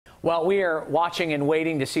Well, we are watching and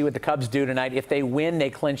waiting to see what the Cubs do tonight. If they win,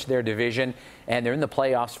 they clinch their division, and they're in the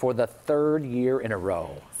playoffs for the third year in a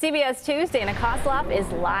row. CBS 2's Dana Kozlov is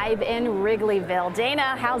live in Wrigleyville.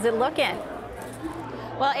 Dana, how's it looking?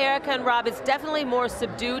 Well, Erica and Rob, it's definitely more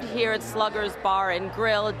subdued here at Slugger's Bar and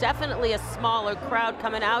Grill. Definitely a smaller crowd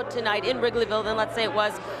coming out tonight in Wrigleyville than, let's say, it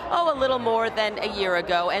was, a little more than a year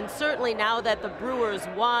ago. And certainly now that the Brewers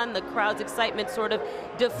won, the crowd's excitement sort of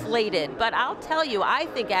deflated. But I'll tell you, I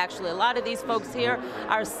think actually a lot of these folks here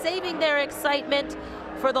are saving their excitement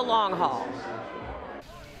for the long haul.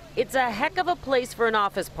 It's a heck of a place for an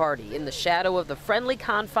office party in the shadow of the friendly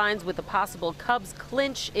confines with the possible Cubs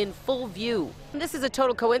clinch in full view. This is a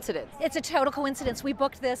total coincidence. It's a total coincidence. We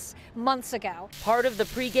booked this months ago. Part of the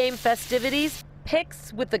pregame festivities,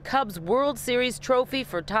 pics with the Cubs World Series trophy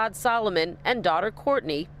for Todd Solomon and daughter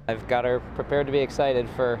Courtney. I've got her prepared to be excited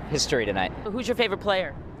for history tonight. Who's your favorite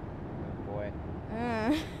player? Boy.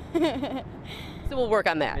 So we'll work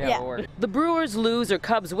on that. Yeah. We'll work. The Brewers lose or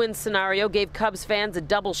Cubs win scenario gave Cubs fans a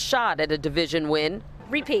double shot at a division win.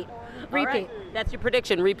 Repeat. Repeat. Right. That's your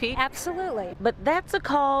prediction, repeat? Absolutely. But that's a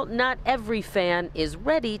call not every fan is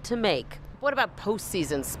ready to make. What about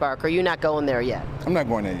postseason, Spark? Are you not going there yet? I'm not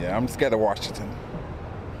going there yet. I'm scared of Washington.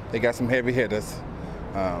 They got some heavy hitters.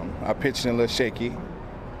 Our pitching a little shaky,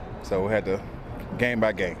 so we had to game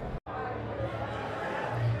by game.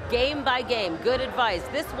 Game by game, good advice.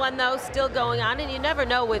 This one, though, still going on, and you never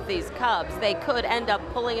know with these Cubs. They could end up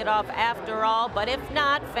pulling it off after all, but if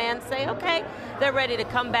not, fans say, okay, they're ready to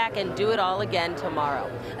come back and do it all again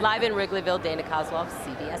tomorrow. Live in Wrigleyville, Dana Kozlov,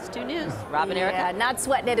 CBS 2 News. Rob and Erica. Yeah, not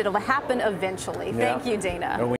sweating it. It'll happen eventually. Thank you, Dana.